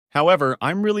However,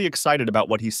 I'm really excited about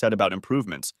what he said about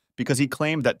improvements because he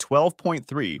claimed that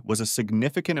 12.3 was a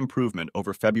significant improvement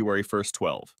over February 1st,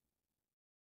 12.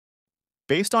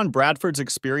 Based on Bradford's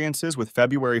experiences with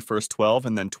February 1st, 12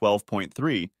 and then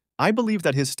 12.3, I believe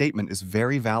that his statement is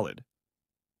very valid.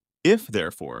 If,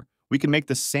 therefore, we can make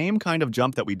the same kind of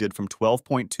jump that we did from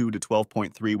 12.2 to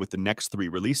 12.3 with the next three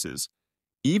releases,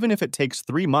 even if it takes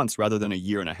 3 months rather than a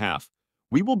year and a half,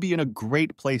 we will be in a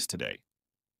great place today.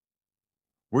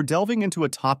 We're delving into a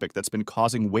topic that's been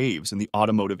causing waves in the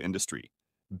automotive industry.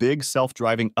 Big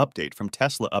self-driving update from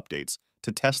Tesla updates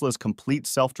to Tesla's complete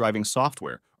self-driving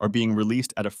software are being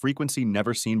released at a frequency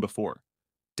never seen before,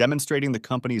 demonstrating the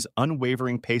company's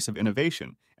unwavering pace of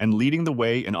innovation and leading the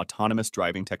way in autonomous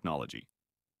driving technology.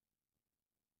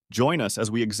 Join us as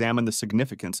we examine the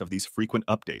significance of these frequent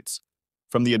updates,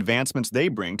 from the advancements they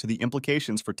bring to the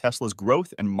implications for Tesla's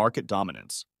growth and market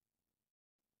dominance.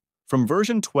 From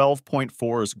version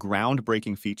 12.4's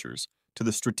groundbreaking features to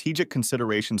the strategic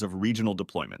considerations of regional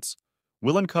deployments,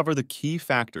 we'll uncover the key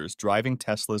factors driving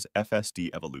Tesla's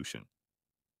FSD evolution.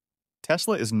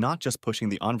 Tesla is not just pushing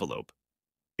the envelope,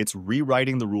 it's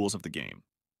rewriting the rules of the game.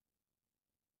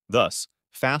 Thus,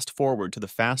 fast forward to the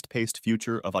fast-paced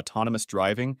future of autonomous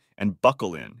driving and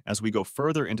buckle in as we go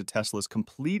further into Tesla's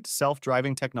complete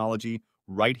self-driving technology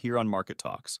right here on Market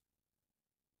Talks.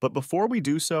 But before we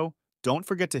do so, don't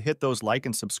forget to hit those like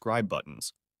and subscribe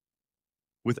buttons.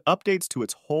 With updates to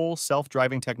its whole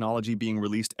self-driving technology being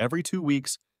released every 2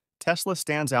 weeks, Tesla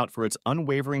stands out for its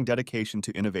unwavering dedication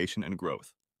to innovation and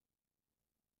growth.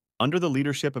 Under the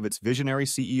leadership of its visionary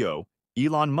CEO,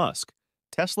 Elon Musk,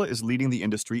 Tesla is leading the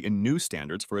industry in new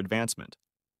standards for advancement.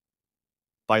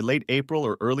 By late April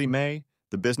or early May,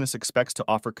 the business expects to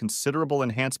offer considerable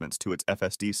enhancements to its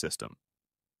FSD system.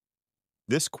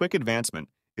 This quick advancement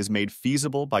is made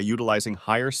feasible by utilizing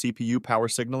higher CPU power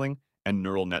signaling and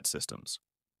neural net systems.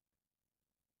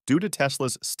 Due to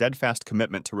Tesla's steadfast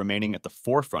commitment to remaining at the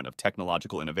forefront of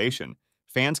technological innovation,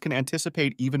 fans can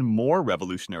anticipate even more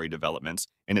revolutionary developments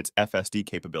in its FSD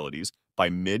capabilities by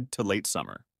mid to late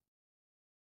summer.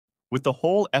 With the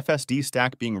whole FSD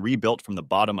stack being rebuilt from the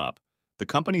bottom up, the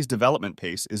company's development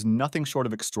pace is nothing short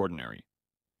of extraordinary.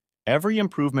 Every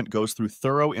improvement goes through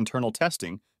thorough internal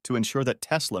testing to ensure that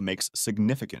Tesla makes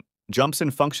significant jumps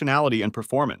in functionality and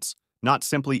performance, not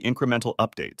simply incremental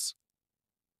updates.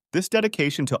 This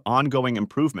dedication to ongoing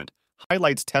improvement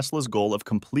highlights Tesla's goal of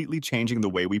completely changing the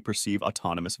way we perceive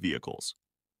autonomous vehicles.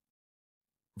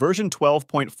 Version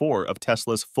 12.4 of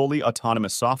Tesla's fully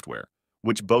autonomous software,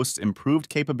 which boasts improved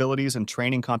capabilities and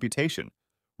training computation,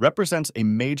 represents a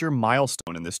major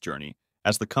milestone in this journey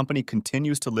as the company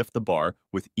continues to lift the bar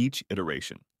with each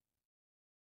iteration.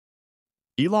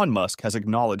 Elon Musk has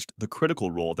acknowledged the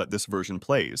critical role that this version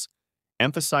plays,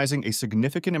 emphasizing a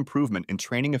significant improvement in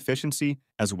training efficiency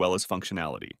as well as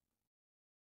functionality.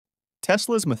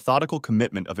 Tesla's methodical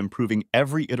commitment of improving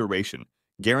every iteration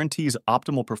guarantees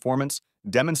optimal performance,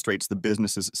 demonstrates the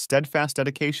business's steadfast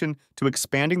dedication to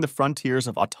expanding the frontiers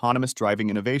of autonomous driving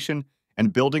innovation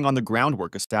and building on the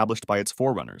groundwork established by its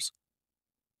forerunners.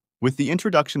 With the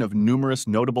introduction of numerous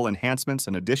notable enhancements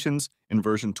and additions in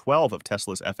version 12 of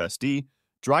Tesla's FSD,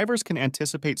 drivers can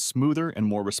anticipate smoother and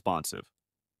more responsive.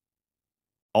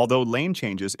 Although lane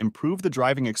changes improve the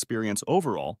driving experience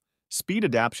overall, speed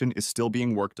adaptation is still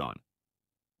being worked on.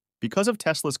 Because of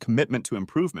Tesla's commitment to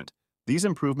improvement, these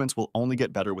improvements will only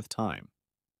get better with time.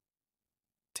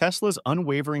 Tesla's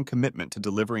unwavering commitment to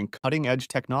delivering cutting-edge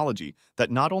technology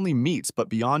that not only meets but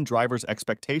beyond drivers'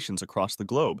 expectations across the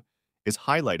globe is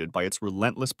highlighted by its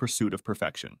relentless pursuit of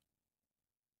perfection.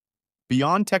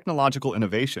 Beyond technological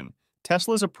innovation,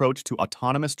 Tesla's approach to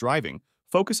autonomous driving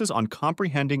focuses on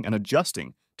comprehending and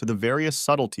adjusting to the various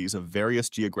subtleties of various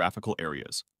geographical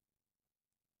areas.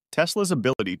 Tesla's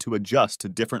ability to adjust to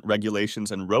different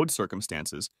regulations and road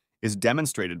circumstances is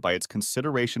demonstrated by its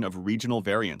consideration of regional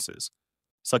variances,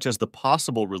 such as the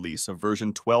possible release of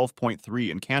version 12.3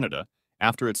 in Canada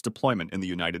after its deployment in the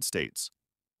United States.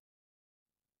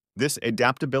 This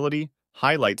adaptability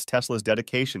highlights Tesla's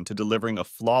dedication to delivering a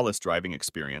flawless driving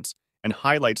experience and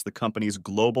highlights the company's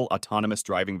global autonomous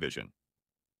driving vision.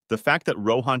 The fact that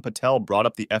Rohan Patel brought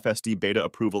up the FSD beta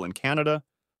approval in Canada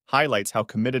highlights how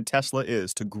committed Tesla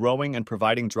is to growing and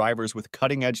providing drivers with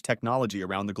cutting-edge technology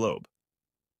around the globe.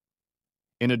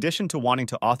 In addition to wanting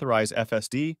to authorize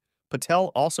FSD, Patel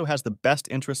also has the best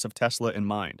interests of Tesla in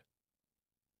mind.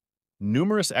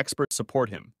 Numerous experts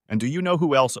support him, and do you know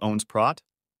who else owns Prot?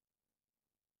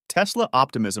 Tesla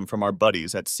optimism from our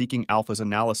buddies at Seeking Alpha's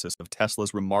analysis of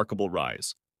Tesla's remarkable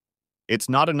rise. It's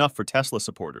not enough for Tesla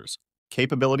supporters.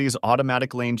 capabilities,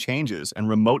 automatic lane changes, and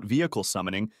remote vehicle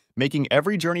summoning, making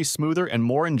every journey smoother and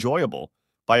more enjoyable.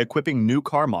 By equipping new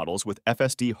car models with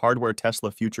FSD hardware,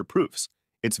 Tesla future-proofs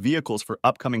its vehicles for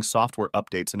upcoming software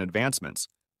updates and advancements.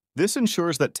 This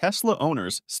ensures that Tesla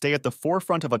owners stay at the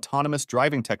forefront of autonomous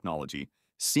driving technology,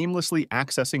 seamlessly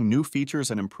accessing new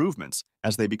features and improvements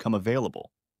as they become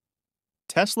available.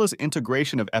 Tesla's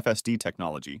integration of FSD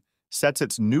technology sets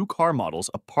its new car models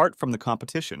apart from the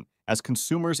competition as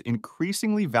consumers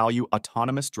increasingly value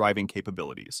autonomous driving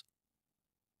capabilities.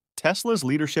 Tesla's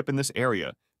leadership in this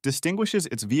area distinguishes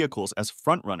its vehicles as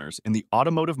frontrunners in the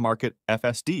automotive market.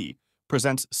 FSD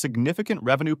presents significant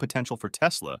revenue potential for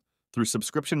Tesla through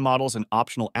subscription models and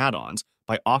optional add-ons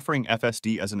by offering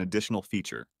FSD as an additional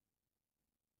feature.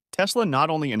 Tesla not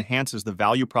only enhances the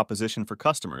value proposition for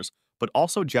customers, but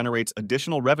also generates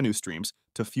additional revenue streams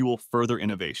to fuel further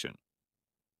innovation.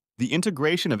 The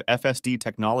integration of FSD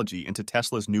technology into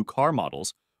Tesla's new car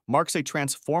models marks a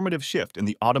transformative shift in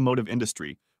the automotive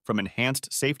industry from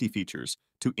enhanced safety features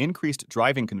to increased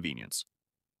driving convenience.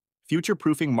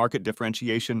 Future-proofing market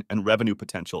differentiation and revenue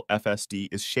potential. FSD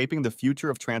is shaping the future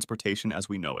of transportation as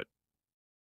we know it.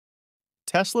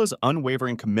 Tesla's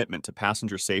unwavering commitment to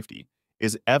passenger safety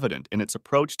is evident in its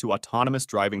approach to autonomous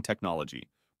driving technology,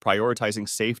 prioritizing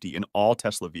safety in all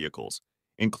Tesla vehicles,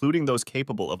 including those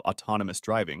capable of autonomous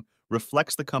driving,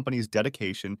 reflects the company's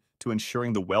dedication to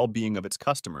ensuring the well-being of its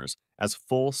customers as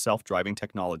full self-driving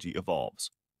technology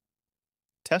evolves.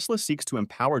 Tesla seeks to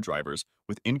empower drivers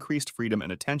with increased freedom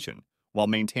and attention while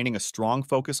maintaining a strong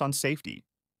focus on safety.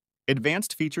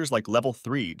 Advanced features like Level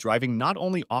 3 driving not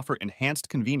only offer enhanced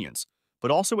convenience,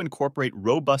 but also incorporate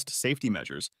robust safety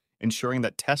measures, ensuring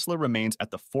that Tesla remains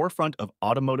at the forefront of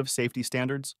automotive safety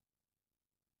standards.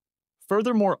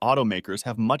 Furthermore, automakers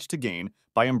have much to gain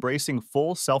by embracing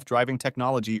full self-driving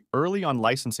technology early on.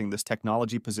 Licensing this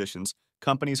technology positions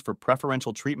companies for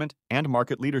preferential treatment and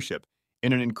market leadership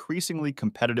in an increasingly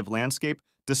competitive landscape.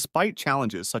 Despite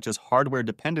challenges such as hardware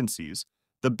dependencies,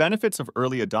 the benefits of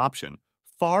early adoption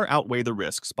far outweigh the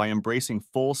risks by embracing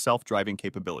full self-driving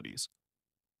capabilities.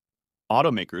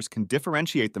 Automakers can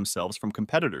differentiate themselves from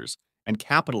competitors and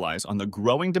capitalize on the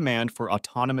growing demand for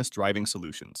autonomous driving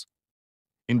solutions.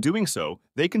 In doing so,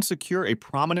 they can secure a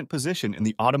prominent position in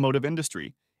the automotive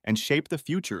industry and shape the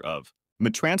future of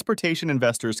transportation.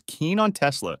 Investors keen on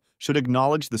Tesla should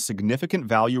acknowledge the significant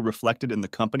value reflected in the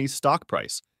company's stock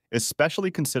price, especially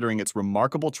considering its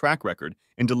remarkable track record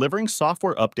in delivering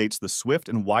software updates. The swift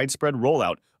and widespread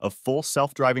rollout of full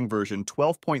self-driving version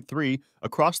 12.3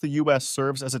 across the U.S.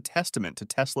 serves as a testament to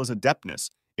Tesla's adeptness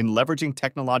in leveraging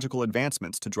technological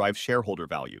advancements to drive shareholder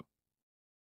value.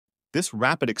 This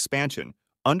rapid expansion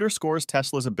underscores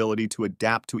Tesla's ability to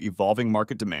adapt to evolving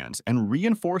market demands and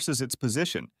reinforces its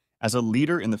position as a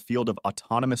leader in the field of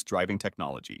autonomous driving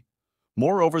technology.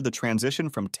 Moreover, the transition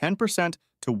from 10%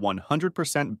 to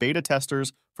 100% beta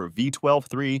testers for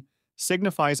V12.3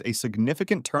 signifies a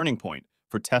significant turning point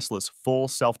for Tesla's full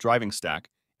self-driving stack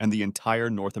and the entire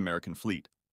North American fleet.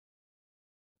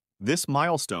 This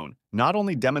milestone not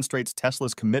only demonstrates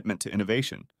Tesla's commitment to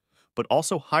innovation, but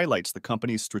also highlights the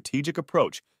company's strategic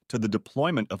approach to the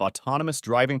deployment of autonomous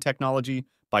driving technology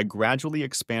by gradually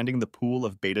expanding the pool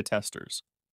of beta testers.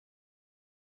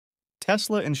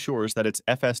 Tesla ensures that its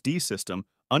FSD system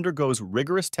undergoes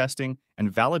rigorous testing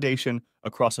and validation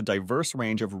across a diverse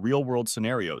range of real-world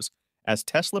scenarios as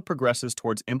Tesla progresses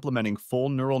towards implementing full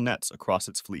neural nets across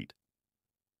its fleet.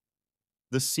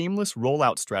 The seamless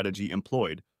rollout strategy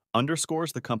employed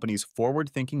underscores the company's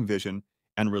forward-thinking vision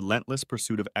and relentless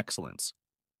pursuit of excellence.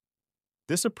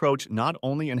 This approach not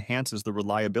only enhances the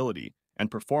reliability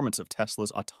and performance of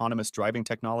Tesla's autonomous driving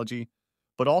technology,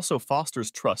 but also fosters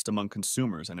trust among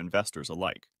consumers and investors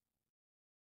alike.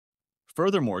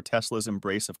 Furthermore, Tesla's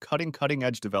embrace of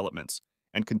cutting-edge developments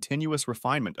and continuous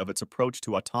refinement of its approach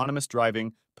to autonomous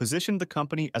driving positioned the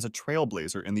company as a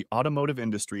trailblazer in the automotive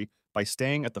industry by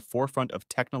staying at the forefront of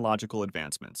technological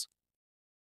advancements.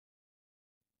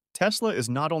 Tesla is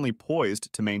not only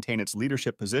poised to maintain its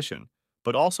leadership position,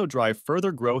 but also drive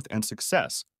further growth and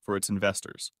success for its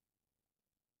investors.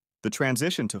 The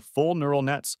transition to full neural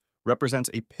nets represents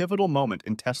a pivotal moment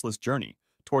in Tesla's journey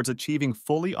towards achieving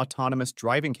fully autonomous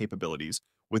driving capabilities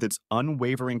with its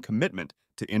unwavering commitment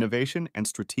to innovation and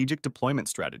strategic deployment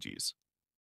strategies.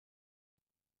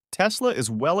 Tesla is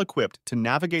well equipped to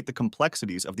navigate the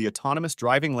complexities of the autonomous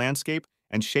driving landscape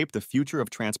and shape the future of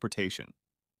transportation.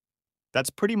 That's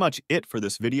pretty much it for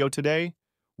this video today.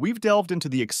 We've delved into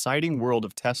the exciting world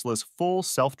of Tesla's full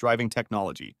self-driving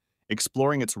technology,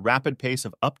 exploring its rapid pace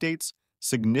of updates,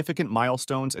 significant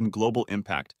milestones, and global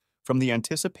impact, from the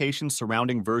anticipation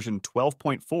surrounding version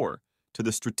 12.4 to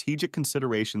the strategic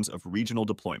considerations of regional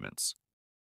deployments.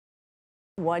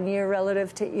 1 year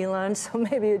relative to Elon, so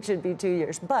maybe it should be 2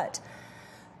 years. But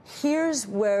here's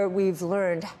where we've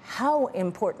learned how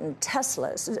important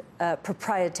Tesla's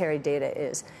proprietary data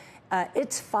is.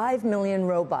 It's 5 million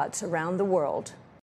robots around the world